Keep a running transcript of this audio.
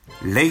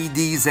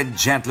Ladies and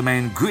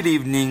gentlemen, good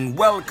evening.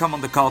 Welcome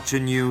on the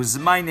Culture News.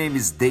 My name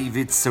is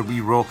David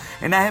Cerrero,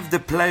 and I have the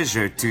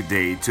pleasure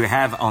today to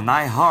have on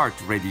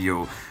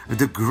iHeartRadio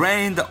the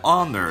grand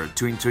honor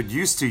to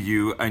introduce to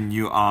you a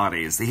new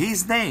artist.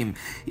 His name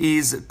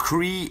is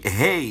Chri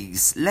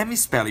Hayes. Let me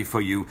spell it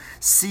for you.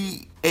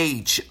 Chri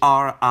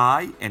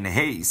and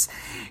Hayes.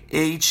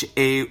 Hayes.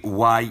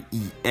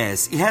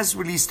 He has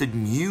released a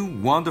new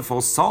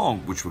wonderful song,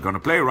 which we're going to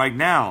play right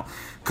now,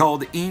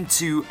 called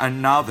Into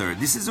Another.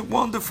 This is a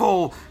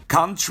wonderful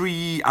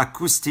country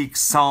acoustic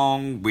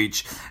song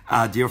which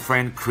dear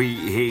friend Chri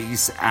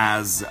Hayes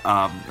has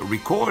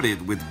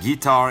recorded with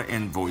guitar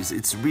and voice.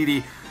 It's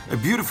really a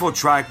beautiful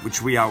track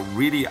which we are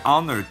really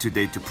honored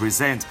today to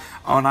present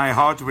on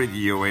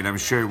iHeartRadio, and I'm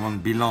sure it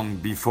won't be long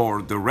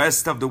before the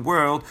rest of the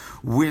world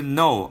will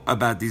know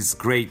about this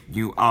great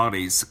new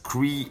artist,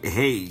 Chri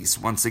Hayes.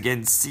 Once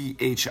again,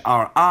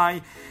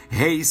 Chri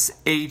Hayes,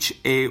 Hayes,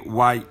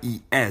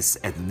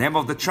 and the name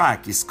of the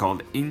track is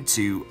called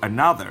Into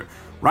Another.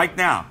 Right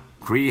now,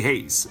 Chri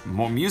Hayes.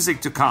 More music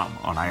to come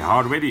on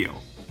iHeartRadio.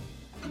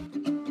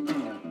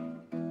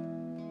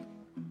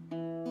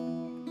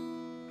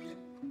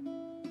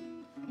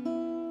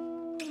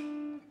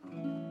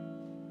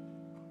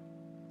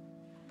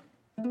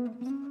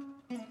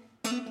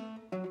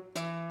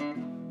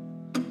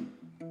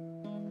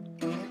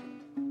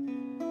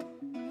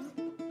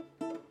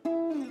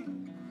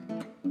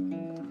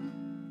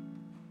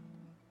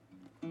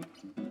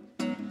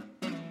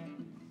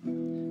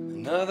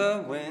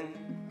 Another wind,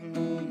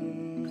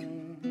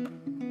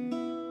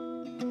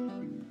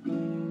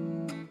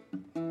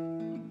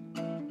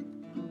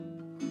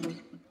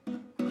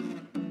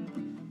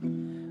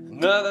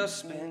 another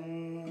spin,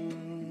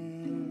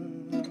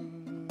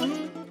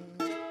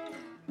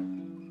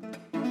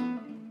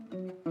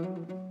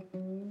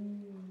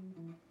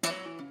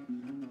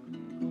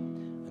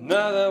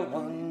 another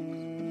one.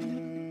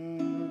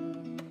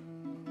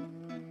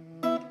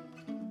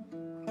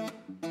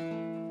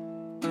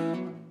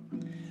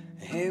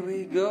 Here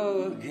we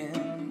go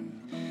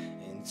again,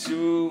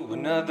 into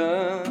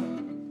another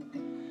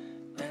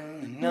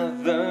and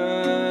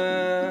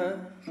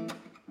another.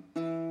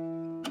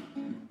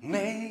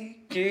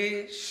 Make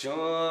it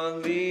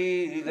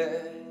surely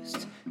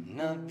last.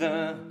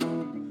 Another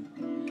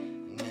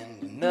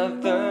and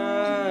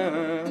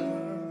another.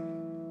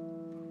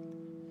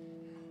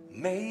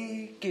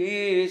 Make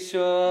it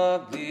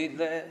surely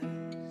last.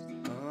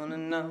 On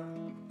and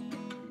on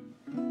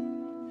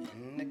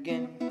and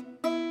again.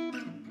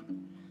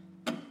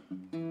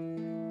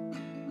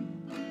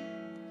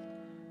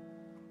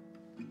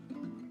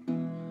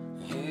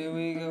 Here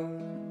we go,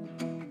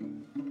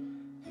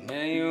 and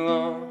there you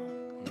are.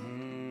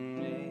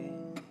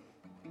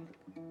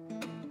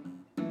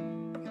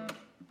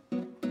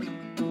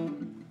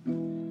 The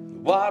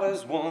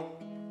water's warm,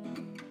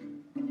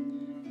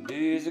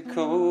 days are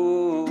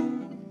cold.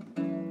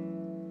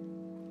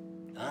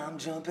 I'm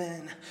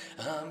jumping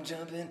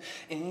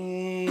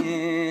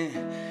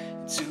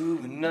into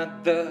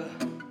another,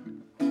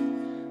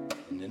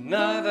 and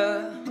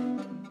another,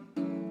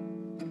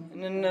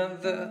 and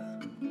another.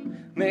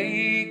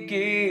 Make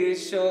it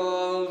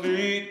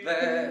surely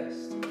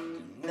last.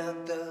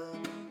 Another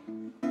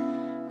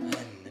and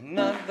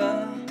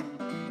another.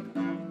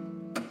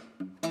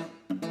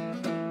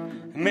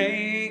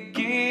 Make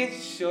it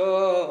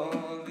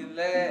surely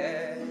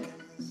last.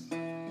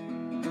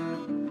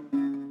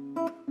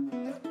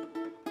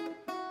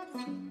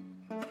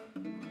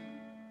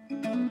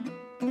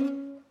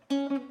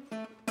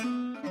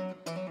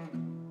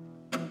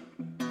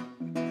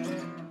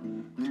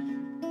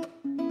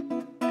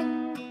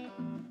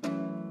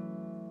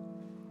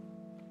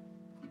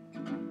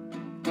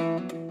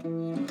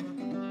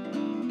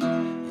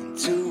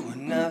 To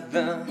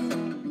another,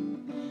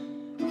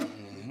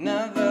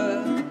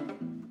 another.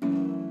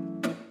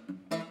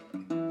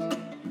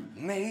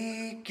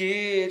 Make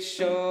it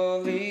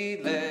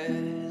surely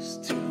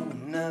last. To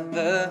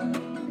another,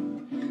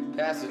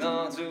 pass it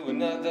on to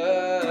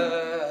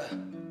another.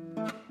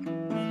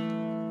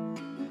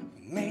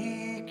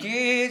 Make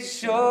it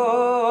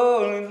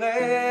surely last.